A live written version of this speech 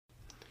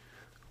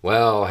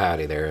Well,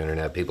 howdy there,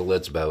 Internet people.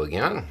 It's Bo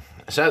again.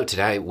 So,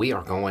 today we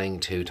are going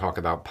to talk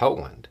about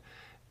Poland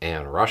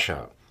and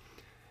Russia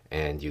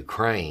and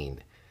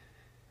Ukraine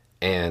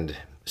and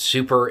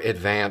super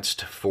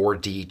advanced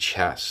 4D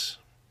chess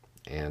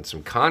and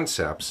some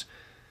concepts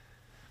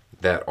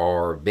that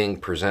are being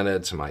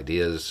presented, some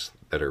ideas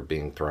that are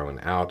being thrown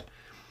out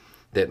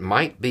that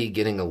might be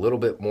getting a little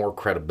bit more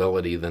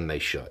credibility than they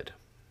should.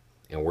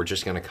 And we're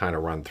just going to kind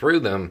of run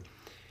through them.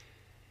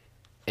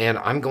 And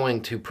I'm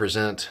going to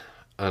present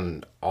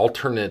an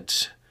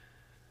alternate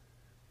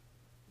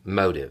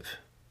motive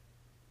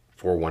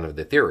for one of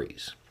the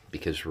theories.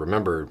 Because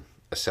remember,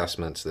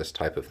 assessments, this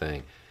type of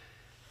thing,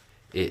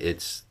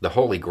 it's the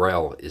holy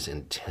grail is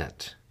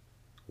intent.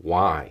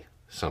 Why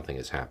something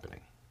is happening.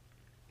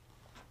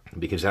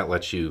 Because that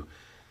lets you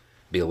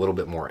be a little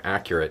bit more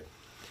accurate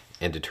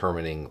in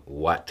determining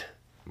what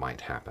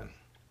might happen.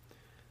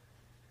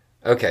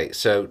 Okay,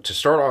 so to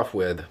start off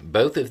with,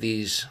 both of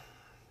these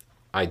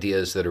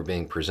ideas that are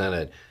being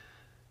presented,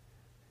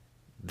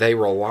 they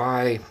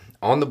rely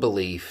on the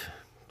belief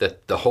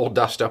that the whole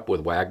dust up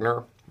with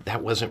Wagner,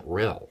 that wasn't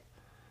real.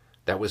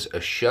 That was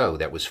a show.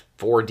 That was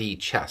 4D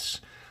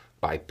chess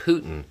by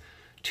Putin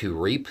to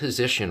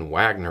reposition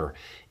Wagner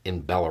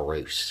in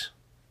Belarus.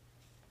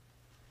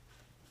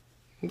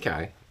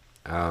 Okay.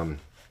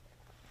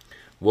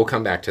 We'll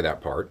come back to that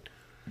part.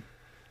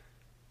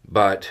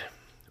 But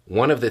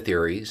one of the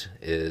theories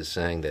is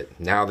saying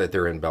that now that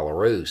they're in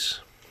Belarus,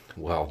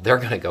 well, they're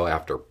going to go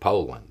after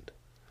Poland.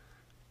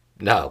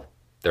 No,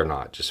 they're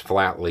not. Just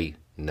flatly,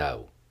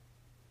 no.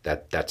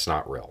 That's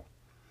not real.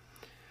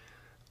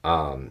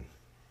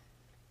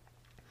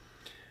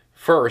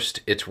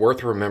 First, it's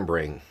worth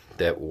remembering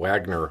that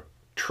Wagner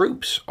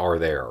troops are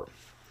there.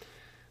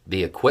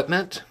 The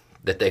equipment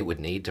that they would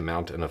need to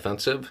mount an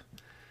offensive,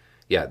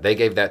 yeah, they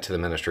gave that to the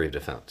Ministry of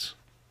Defense.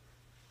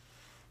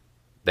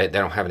 They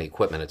don't have any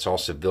equipment. It's all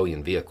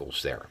civilian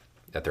vehicles there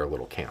at their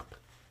little camp.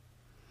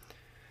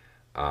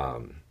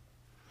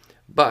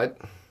 But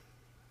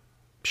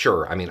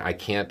sure, I mean, I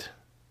can't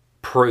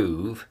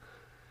prove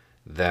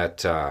that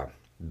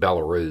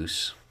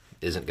Belarus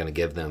isn't going to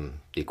give them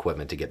the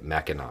equipment to get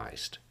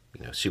mechanized,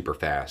 super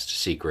fast,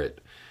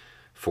 secret,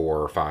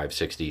 4, 5,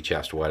 6D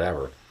chest,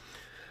 whatever.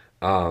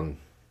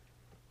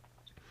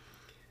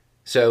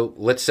 So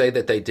let's say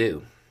that they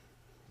do.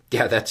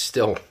 Yeah, that's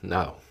still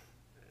no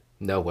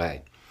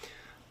way.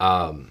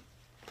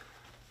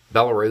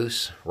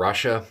 Belarus,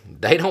 Russia,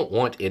 they don't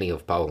want any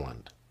of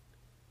Poland.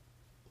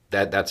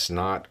 That's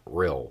not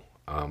real.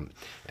 And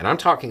I'm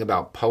talking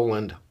about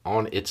Poland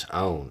on its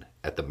own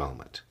at the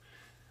moment.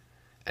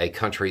 A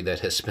country that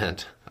has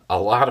spent a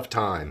lot of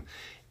time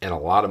and a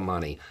lot of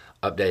money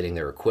updating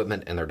their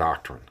equipment and their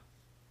doctrine.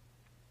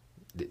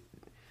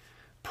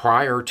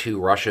 Prior to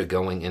Russia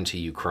going into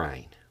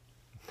Ukraine,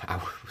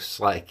 I was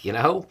like,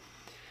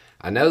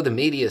 I know the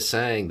media is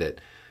saying that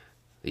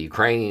the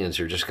Ukrainians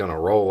are just going to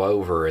roll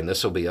over and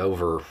this will be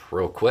over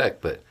real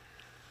quick, but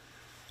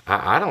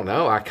I don't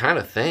know. I kind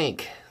of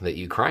think that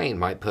Ukraine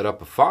might put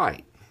up a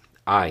fight.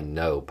 I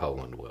know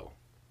Poland will.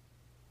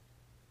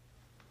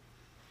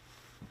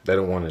 They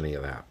don't want any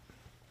of that.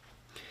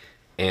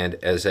 And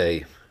as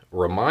a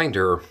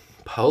reminder,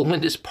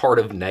 Poland is part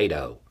of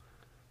NATO.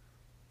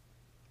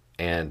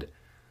 And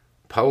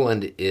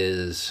Poland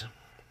is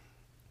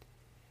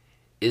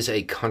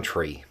a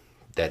country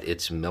that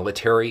its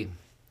military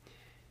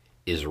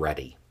is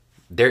ready.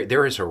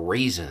 There is a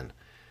reason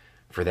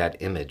for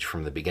that image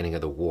from the beginning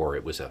of the war.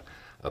 It was a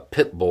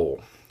pit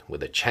bull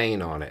with a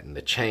chain on it, and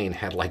the chain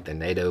had like the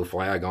NATO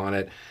flag on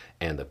it,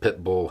 and the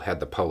pit bull had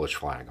the Polish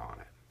flag on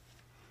it.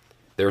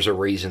 There's a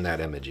reason that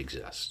image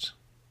exists.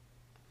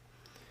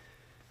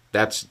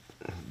 That's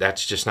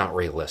just not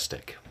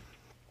realistic.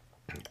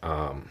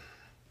 And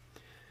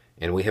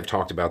we have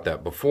talked about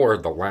that before.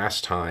 The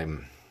last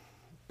time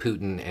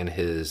Putin and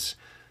his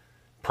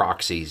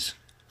proxies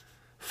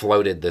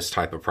floated this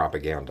type of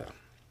propaganda,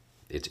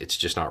 it's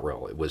just not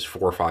real. It was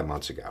 4 or 5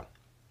 months ago.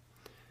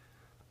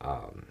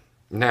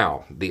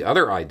 Now, the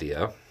other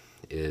idea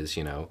is,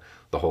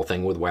 the whole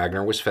thing with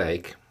Wagner was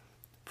fake,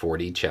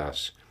 4D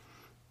chess,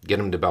 get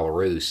them to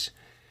Belarus,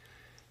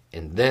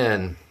 and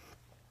then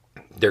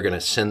they're going to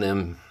send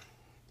them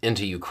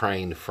into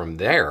Ukraine from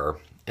there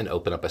and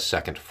open up a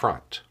second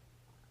front.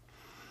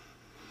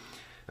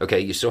 Okay,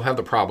 you still have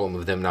the problem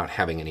of them not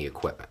having any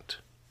equipment.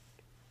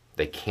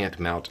 They can't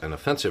mount an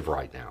offensive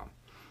right now.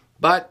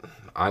 But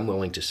I'm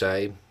willing to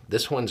say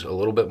this one's a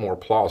little bit more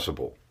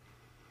plausible.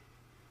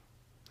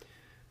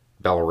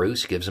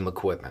 Belarus gives them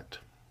equipment.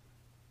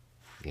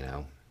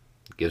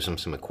 Gives them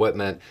some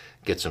equipment,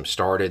 gets them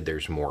started.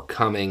 There's more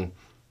coming.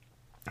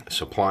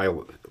 Supply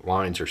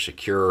lines are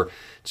secure.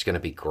 It's going to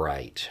be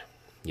great.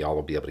 Y'all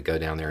will be able to go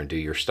down there and do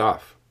your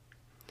stuff.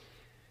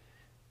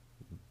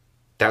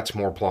 That's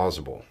more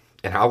plausible.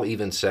 And I'll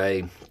even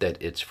say that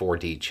it's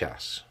 4D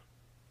chess.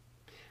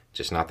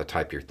 Just not the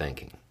type you're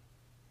thinking.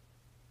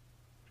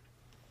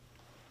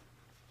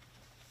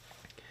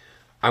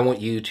 I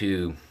want you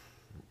to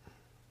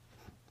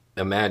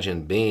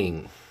imagine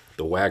being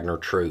the Wagner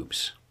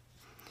troops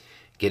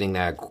getting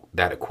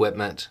that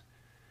equipment,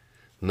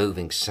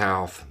 moving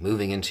south,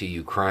 moving into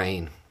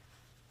Ukraine,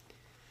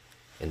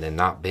 and then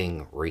not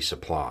being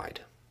resupplied,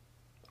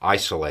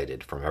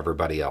 isolated from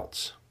everybody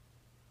else.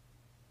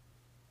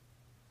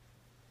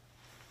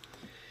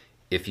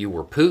 If you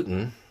were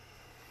Putin,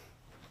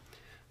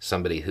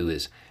 somebody who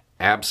is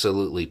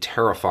absolutely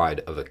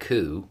terrified of a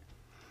coup,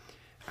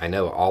 I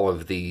know all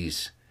of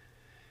these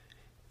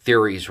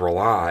theories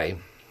rely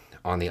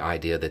on the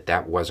idea that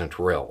that wasn't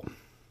real.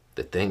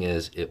 The thing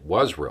is, it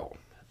was real.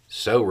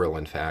 So real,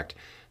 in fact,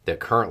 that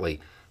currently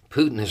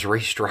Putin is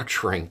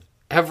restructuring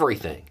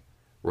everything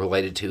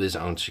related to his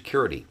own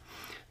security.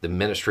 The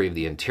Ministry of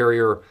the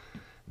Interior,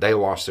 they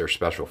lost their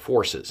special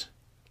forces,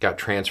 got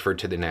transferred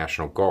to the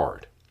National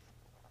Guard.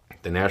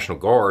 The National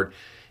Guard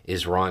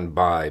is run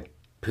by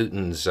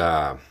Putin's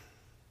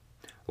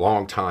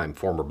longtime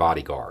former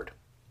bodyguard,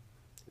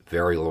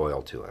 very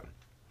loyal to him.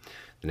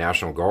 The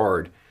National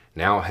Guard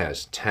now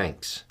has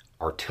tanks,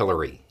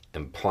 artillery,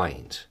 and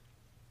planes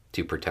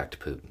to protect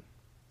Putin.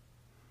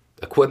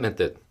 Equipment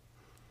that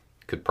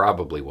could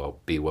probably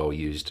be well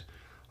used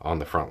on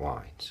the front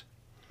lines.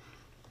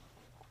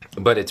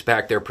 But it's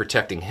back there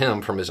protecting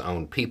him from his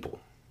own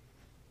people.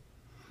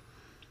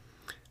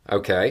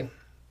 Okay,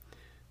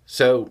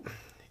 so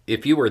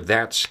if you were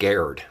that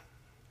scared,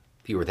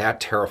 if you were that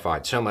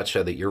terrified, so much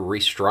so that you're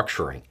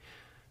restructuring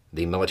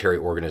the military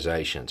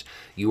organizations,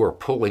 you are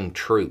pulling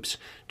troops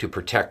to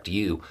protect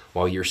you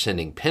while you're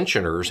sending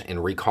pensioners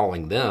and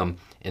recalling them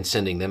and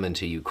sending them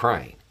into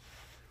Ukraine.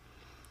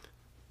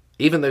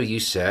 Even though you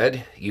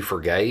said you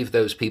forgave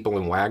those people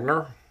in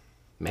Wagner,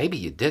 maybe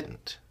you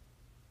didn't.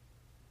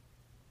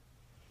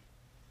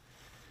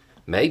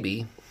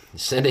 Maybe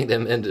sending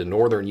them into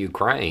northern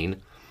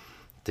Ukraine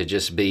to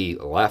just be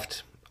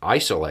left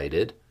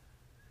isolated,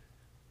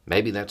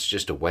 maybe that's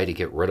just a way to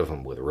get rid of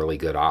them with really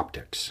good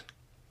optics.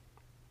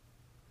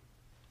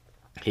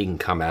 He can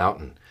come out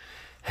and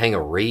hang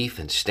a wreath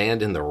and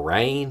stand in the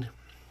rain,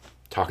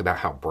 talk about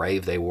how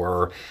brave they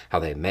were, how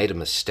they made a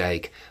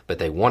mistake, but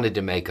they wanted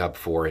to make up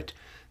for it,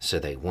 so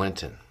they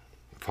went and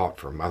fought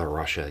for Mother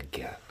Russia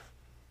again.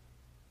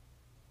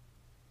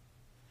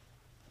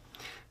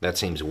 That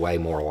seems way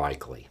more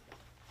likely.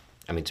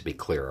 I mean, to be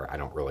clear, I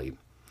don't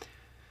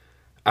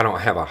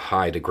have a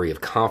high degree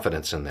of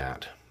confidence in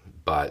that,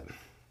 but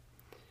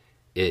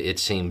it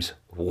seems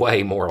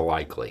way more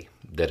likely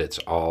that it's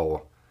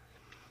all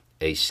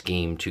a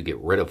scheme to get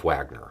rid of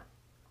Wagner.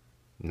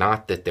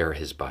 Not that they're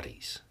his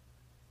buddies.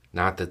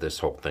 Not that this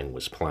whole thing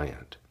was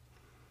planned.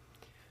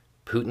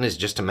 Putin is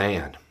just a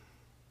man.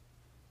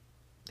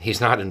 He's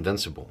not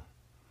invincible.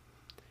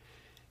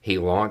 He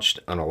launched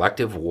an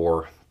elective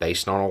war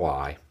based on a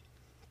lie.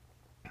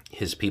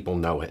 His people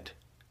know it.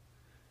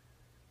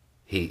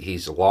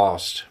 He's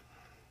lost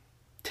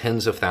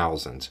tens of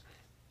thousands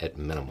at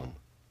minimum.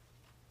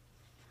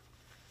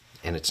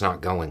 And it's not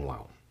going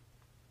well.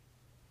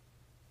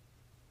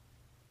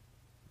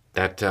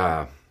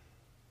 That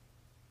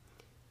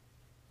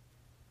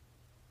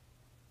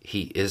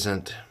he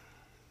isn't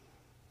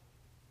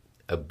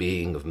a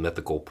being of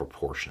mythical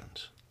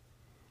proportions.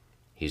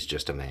 He's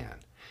just a man.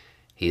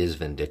 He is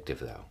vindictive,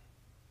 though.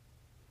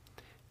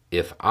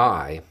 If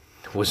I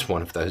was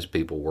one of those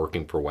people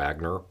working for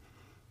Wagner,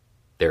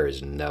 there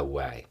is no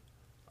way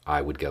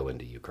I would go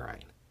into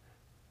Ukraine,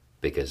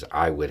 because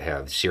I would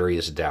have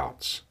serious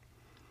doubts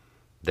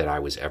that I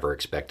was ever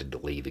expected to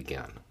leave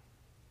again.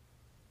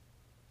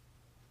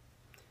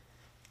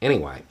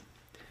 Anyway,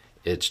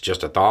 it's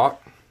just a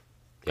thought.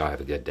 Y'all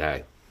have a good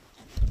day.